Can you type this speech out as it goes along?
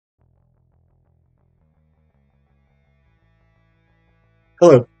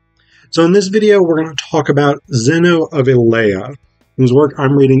Hello. So in this video, we're going to talk about Zeno of Elea, whose work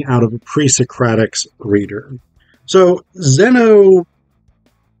I'm reading out of a Pre-Socratic's reader. So Zeno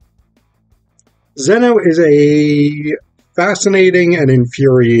is a fascinating and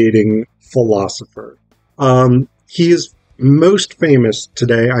infuriating philosopher. He is most famous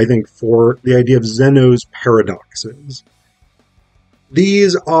today, I think, for the idea of Zeno's paradoxes.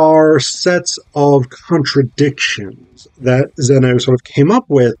 These are sets of contradictions that Zeno sort of came up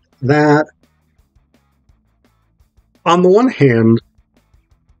with that, on the one hand,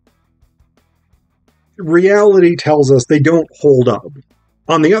 reality tells us they don't hold up.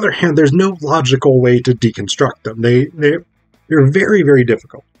 On the other hand, there's no logical way to deconstruct them. They're very, very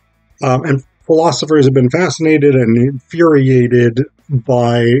difficult. And philosophers have been fascinated and infuriated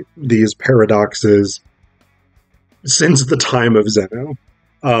by these paradoxes since the time of Zeno.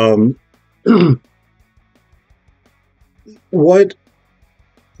 What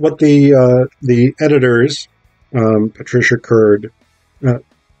the editors, editor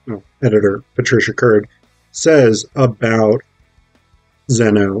Patricia Curd, says about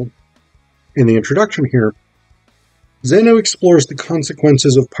Zeno in the introduction here, Zeno explores the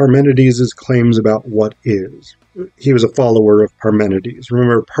consequences of Parmenides' claims about what is. He was a follower of Parmenides.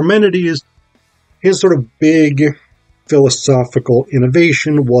 Remember, Parmenides, his sort of big philosophical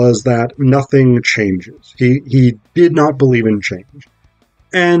innovation was that nothing changes. He did not believe in change.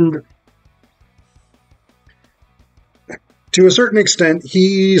 And to a certain extent,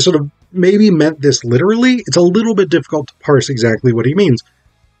 he sort of maybe meant this literally. It's a little bit difficult to parse exactly what he means.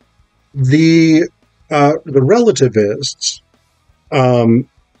 The relativists,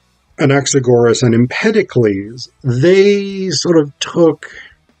 Anaxagoras and Empedocles, they sort of took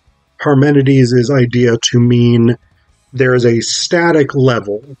Parmenides' idea to mean there is a static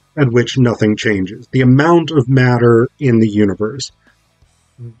level at which nothing changes, the amount of matter in the universe.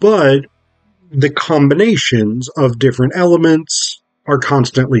 But the combinations of different elements are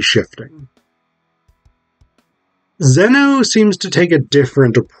constantly shifting. Zeno seems to take a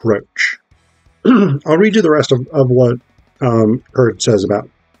different approach. I'll read you the rest of what Curd says about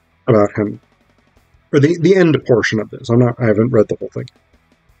him, or the end portion of this. I haven't read the whole thing.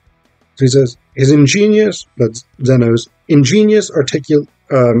 So he says, that's Zeno's ingenious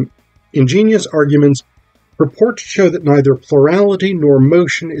arguments purport to show that neither plurality nor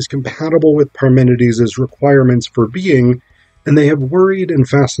motion is compatible with Parmenides' requirements for being, and they have worried and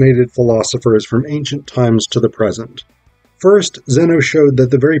fascinated philosophers from ancient times to the present. First, Zeno showed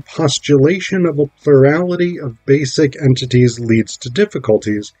that the very postulation of a plurality of basic entities leads to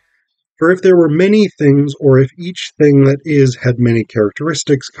difficulties, for if there were many things, or if each thing that is had many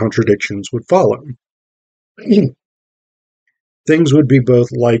characteristics, contradictions would follow. Things would be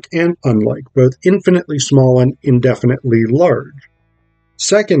both like and unlike, both infinitely small and indefinitely large.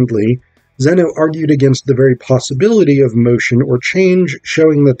 Secondly, Zeno argued against the very possibility of motion or change,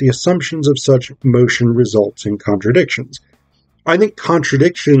 showing that the assumptions of such motion results in contradictions. I think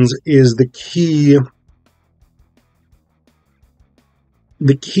contradictions is the key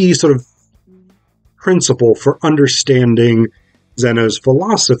sort of principle for understanding Zeno's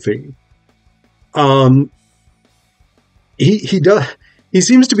philosophy. He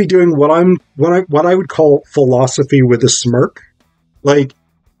seems to be doing what I would call philosophy with a smirk. Like,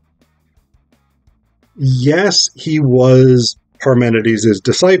 yes, he was Parmenides'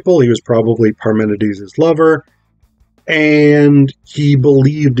 disciple. He was probably Parmenides' lover. And he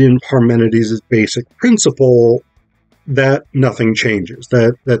believed in Parmenides' basic principle that nothing changes,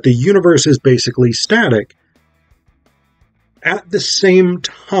 that the universe is basically static. At the same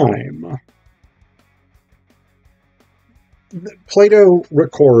time, Plato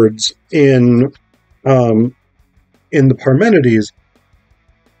records in the Parmenides,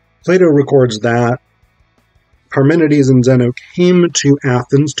 Plato records that Parmenides and Zeno came to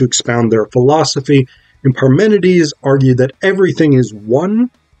Athens to expound their philosophy, and Parmenides argued that everything is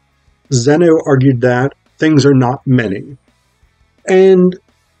one. Zeno argued that things are not many. And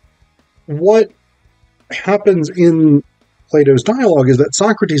what happens in Plato's dialogue is that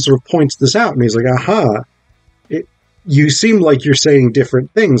Socrates sort of points this out, and he's like, aha, you seem like you're saying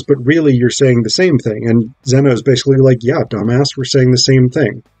different things, but really you're saying the same thing. And Zeno's basically like, yeah, dumbass, we're saying the same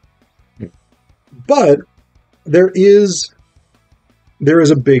thing. But there is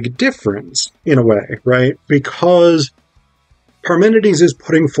a big difference, in a way, right? Because Parmenides is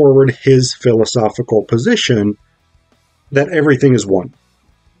putting forward his philosophical position that everything is one.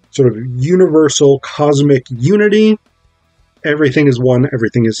 Sort of universal cosmic unity, everything is one,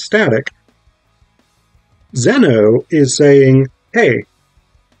 everything is static. Zeno is saying, hey,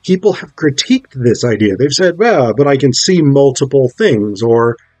 people have critiqued this idea. They've said, well, but I can see multiple things,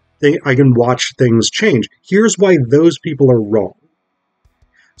 or I can watch things change. Here's why those people are wrong.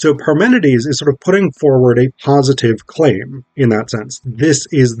 So Parmenides is sort of putting forward a positive claim in that sense. This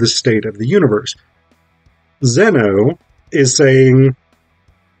is the state of the universe. Zeno is saying,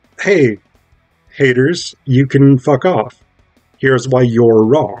 hey, haters, you can fuck off. Here's why you're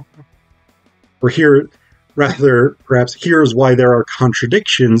wrong. Or perhaps here's why there are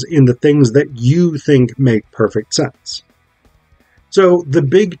contradictions in the things that you think make perfect sense. So the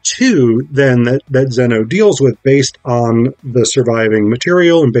big two, then, that Zeno deals with, based on the surviving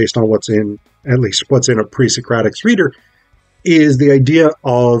material and based on what's in a Pre-Socratic's reader, is the idea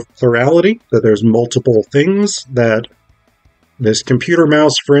of plurality, that there's multiple things, that this computer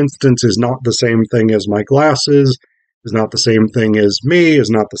mouse, for instance, is not the same thing as my glasses, is not the same thing as me, is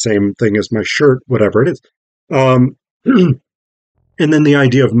not the same thing as my shirt, whatever it is. And then the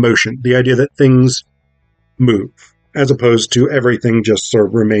idea of motion, the idea that things move, as opposed to everything just sort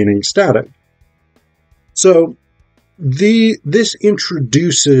of remaining static. So this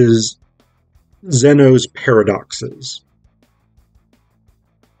introduces Zeno's paradoxes.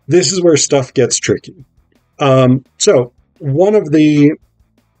 This is where stuff gets tricky. So one of the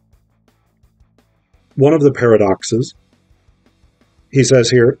paradoxes, he says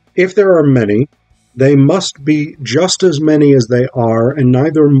here, if there are many, they must be just as many as they are, and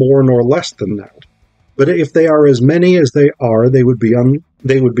neither more nor less than that. But if they are as many as they are, they would be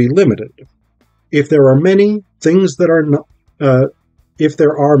limited. If there are many things that are not, if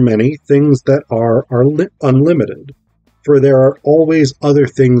there are many things that are unlimited, for there are always other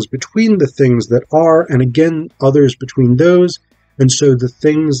things between the things that are, and again others between those, and so the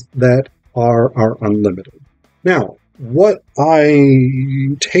things that are unlimited. Now, what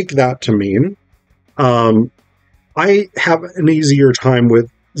I take that to mean, I have an easier time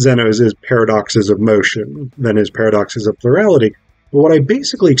with Zeno's paradoxes of motion than his paradoxes of plurality. But what I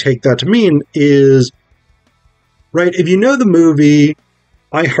basically take that to mean is, right, if you know the movie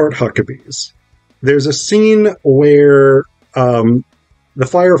I Heart Huckabees, there's a scene where the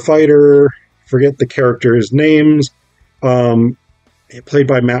firefighter, forget the characters' names, played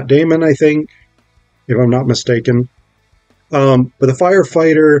by Matt Damon, I think, if I'm not mistaken. But the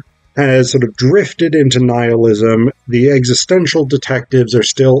firefighter has sort of drifted into nihilism. The existential detectives are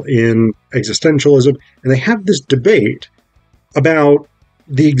still in existentialism, and they have this debate about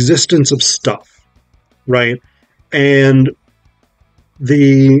the existence of stuff, right? And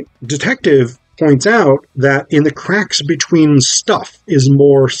the detective points out that in the cracks between stuff is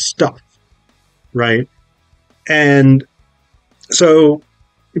more stuff, right? And so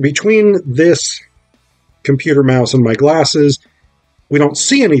between this computer mouse and my glasses, we don't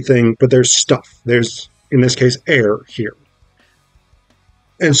see anything, but there's stuff. There's, in this case, air here.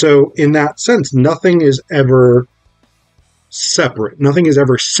 And so in that sense, nothing is ever separate. Nothing is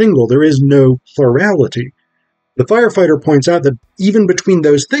ever single. There is no plurality. The firefighter points out that even between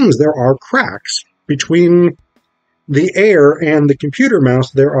those things, there are cracks. Between the air and the computer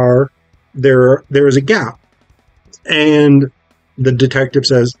mouse, there is a gap. And the detective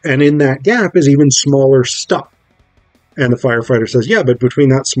says, and in that gap is even smaller stuff. And the firefighter says, yeah, but between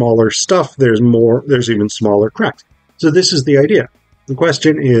that smaller stuff, there's even smaller cracks. So this is the idea. The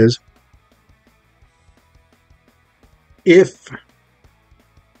question is, if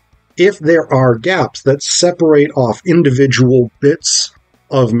there are gaps that separate off individual bits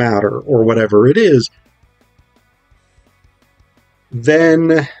of matter, or whatever it is,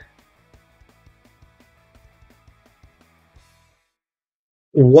 then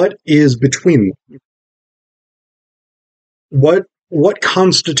what is between them? What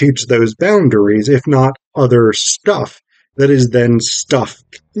constitutes those boundaries, if not other stuff that is then stuff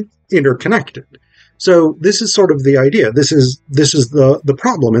interconnected? So this is sort of the idea. This is the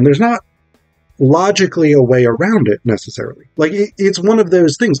problem, and there's not logically a way around it necessarily. Like it's one of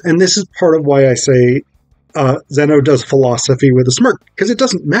those things, and this is part of why I say Zeno does philosophy with a smirk, because it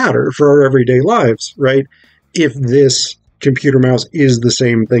doesn't matter for our everyday lives, right? If this computer mouse is the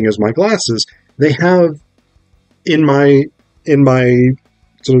same thing as my glasses, they have in my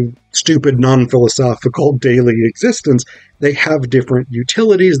sort of stupid, non-philosophical daily existence, they have different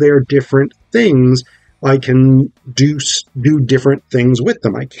utilities. They are different things. I can do different things with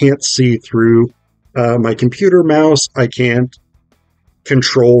them. I can't see through my computer mouse. I can't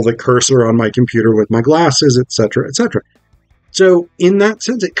control the cursor on my computer with my glasses, etc., etc. So in that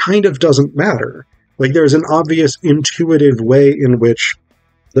sense, it kind of doesn't matter. Like there's an obvious intuitive way in which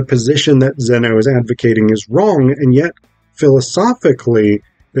the position that Zeno is advocating is wrong, and yet philosophically,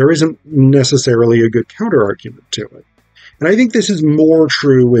 there isn't necessarily a good counter-argument to it. And I think this is more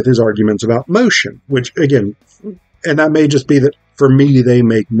true with his arguments about motion, which, again, and that may just be that, for me, they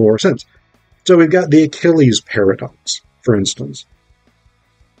make more sense. So we've got the Achilles paradox, for instance.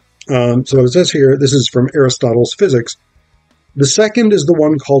 So it says here, this is from Aristotle's Physics. The second is the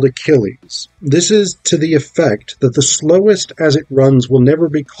one called Achilles. This is to the effect that the slowest as it runs will never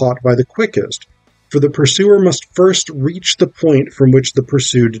be caught by the quickest, for the pursuer must first reach the point from which the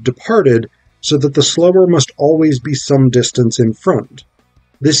pursued departed, so that the slower must always be some distance in front.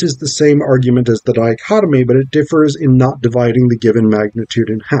 This is the same argument as the dichotomy, but it differs in not dividing the given magnitude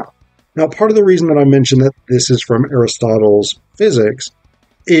in half. Now, part of the reason that I mentioned that this is from Aristotle's Physics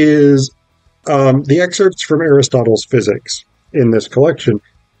is the excerpts from Aristotle's Physics in this collection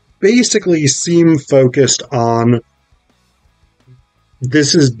basically seem focused on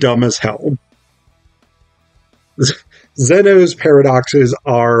this is dumb as hell. Zeno's paradoxes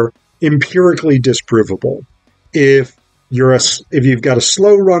are empirically disprovable. If you've got a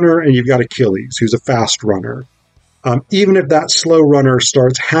slow runner and you've got Achilles, who's a fast runner, even if that slow runner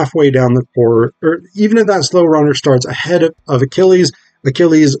starts halfway down the course, or even if that slow runner starts ahead of Achilles,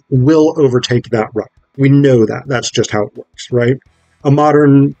 Achilles will overtake that runner. We know that. That's just how it works, right? A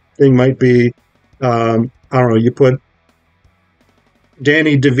modern thing might be, I don't know, you put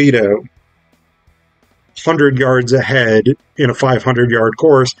Danny DeVito 100 yards ahead in a 500-yard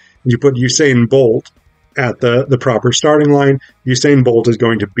course, and you put Usain Bolt at the proper starting line, Usain Bolt is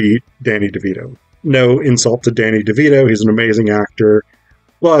going to beat Danny DeVito. No insult to Danny DeVito, he's an amazing actor,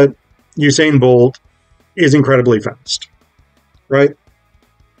 but Usain Bolt is incredibly fast, right?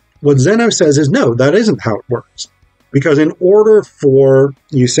 What Zeno says is, no, that isn't how it works. Because in order for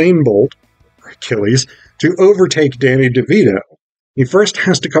Usain Bolt, or Achilles, to overtake Danny DeVito, he first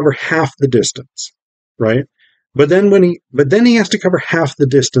has to cover half the distance, right? But then he has to cover half the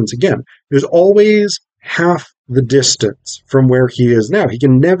distance again. There's always half the distance from where he is now. He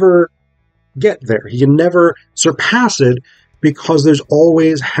can never get there. He can never surpass it because there's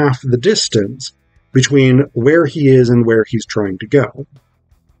always half the distance between where he is and where he's trying to go.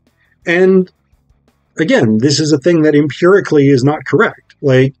 And again, this is a thing that empirically is not correct.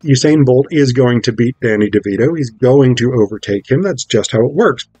 Like, Usain Bolt is going to beat Danny DeVito. He's going to overtake him. That's just how it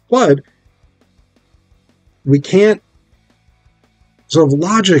works. But we can't sort of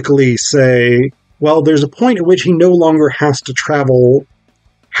logically say, well, there's a point at which he no longer has to travel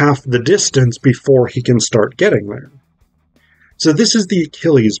half the distance before he can start getting there. So this is the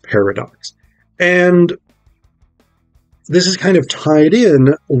Achilles paradox. And this is kind of tied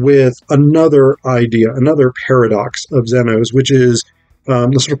in with another idea, another paradox of Zeno's, which is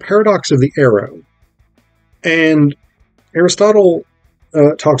the sort of paradox of the arrow. And Aristotle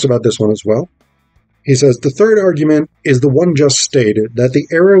talks about this one as well. He says, the third argument is the one just stated, that the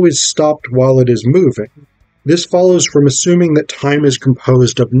arrow is stopped while it is moving. This follows from assuming that time is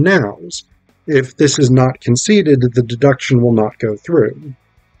composed of nows. If this is not conceded, the deduction will not go through.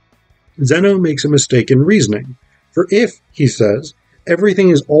 Zeno makes a mistake in reasoning. For if, he says, everything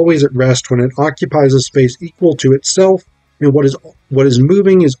is always at rest when it occupies a space equal to itself, and what is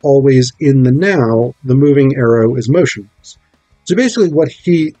moving is always in the now, the moving arrow is motionless. So basically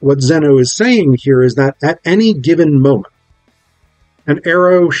what Zeno is saying here is that at any given moment, an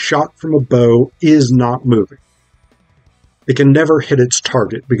arrow shot from a bow is not moving. It can never hit its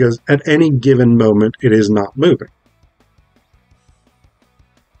target because at any given moment it is not moving.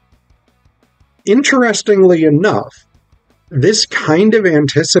 Interestingly enough, this kind of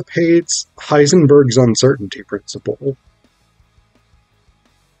anticipates Heisenberg's uncertainty principle.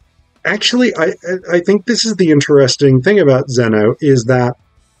 Actually, I think this is the interesting thing about Zeno, is that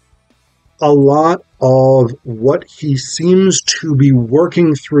a lot of what he seems to be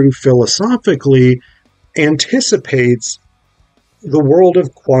working through philosophically anticipates the world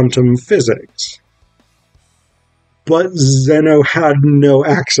of quantum physics. But Zeno had no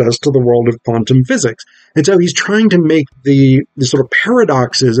access to the world of quantum physics. And so he's trying to make the sort of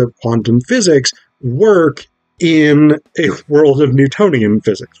paradoxes of quantum physics work in a world of Newtonian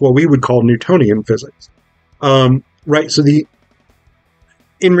physics, what we would call Newtonian physics. Right, so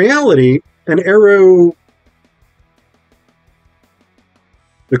in reality, an arrow,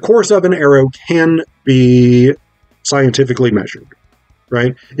 the course of an arrow can be scientifically measured,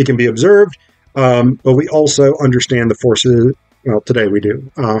 right? It can be observed, but we also understand the forces, well, today we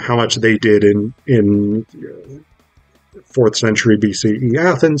do, how much they did in 4th century BCE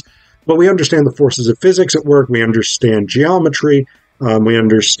Athens, but we understand the forces of physics at work, we understand geometry, we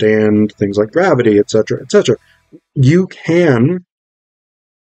understand things like gravity, etc., etc. You can,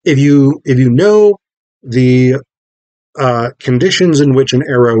 if you know the conditions in which an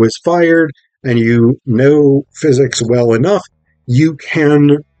arrow is fired, and you know physics well enough, you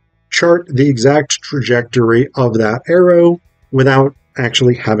can chart the exact trajectory of that arrow without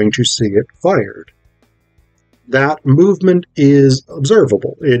actually having to see it fired. That movement is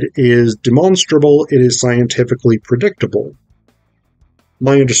observable. It is demonstrable. It is scientifically predictable.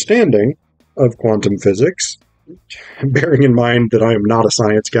 My understanding of quantum physics, bearing in mind that I am not a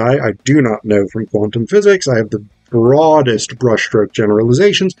science guy, I do not know from quantum physics, I have the broadest brushstroke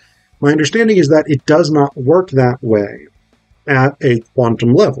generalizations. My understanding is that it does not work that way at a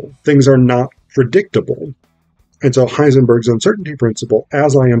quantum level. Things are not predictable. And so Heisenberg's uncertainty principle,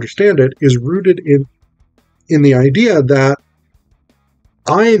 as I understand it, is rooted in the idea that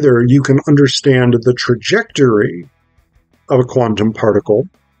either you can understand the trajectory of a quantum particle,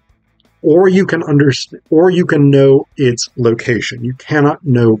 or you can know its location. You cannot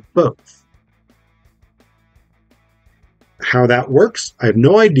know both. How that works, I have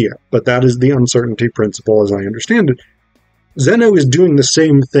no idea, but that is the uncertainty principle as I understand it. Zeno is doing the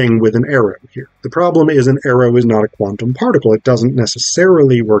same thing with an arrow here. The problem is an arrow is not a quantum particle. It doesn't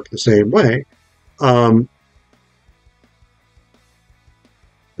necessarily work the same way. And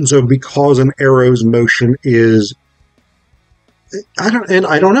so because an arrow's motion is, I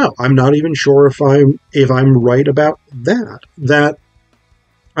don't know. I'm not even sure if I'm right about that.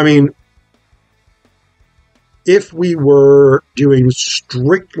 I mean, if we were doing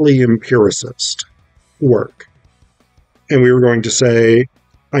strictly empiricist work, and we were going to say,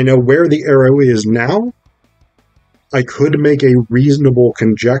 I know where the arrow is now, I could make a reasonable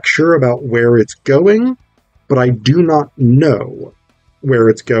conjecture about where it's going, but I do not know where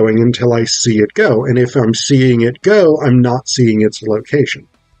it's going until I see it go. And if I'm seeing it go, I'm not seeing its location.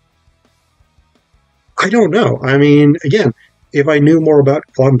 I don't know. I mean, again, if I knew more about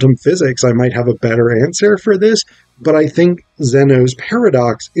quantum physics, I might have a better answer for this. But I think Zeno's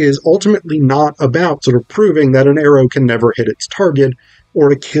paradox is ultimately not about sort of proving that an arrow can never hit its target,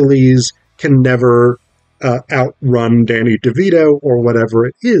 or Achilles can never outrun Danny DeVito, or whatever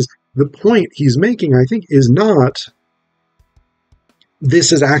it is. The point he's making, I think, is not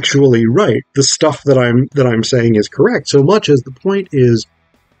this is actually right. The stuff that I'm saying is correct, so much as the point is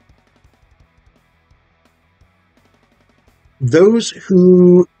those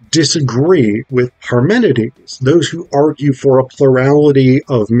who disagree with Parmenides, those who argue for a plurality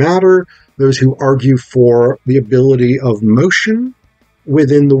of matter, those who argue for the ability of motion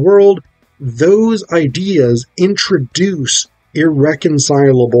within the world, those ideas introduce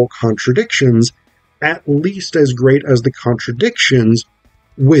irreconcilable contradictions, at least as great as the contradictions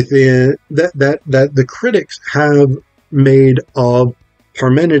within that the critics have made of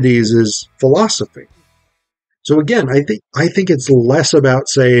Parmenides' philosophy. So again, I think it's less about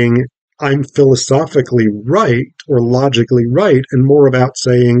saying I'm philosophically right or logically right, and more about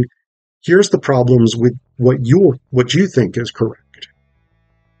saying here's the problems with what you think is correct.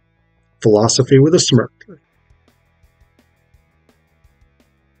 Philosophy with a smirk.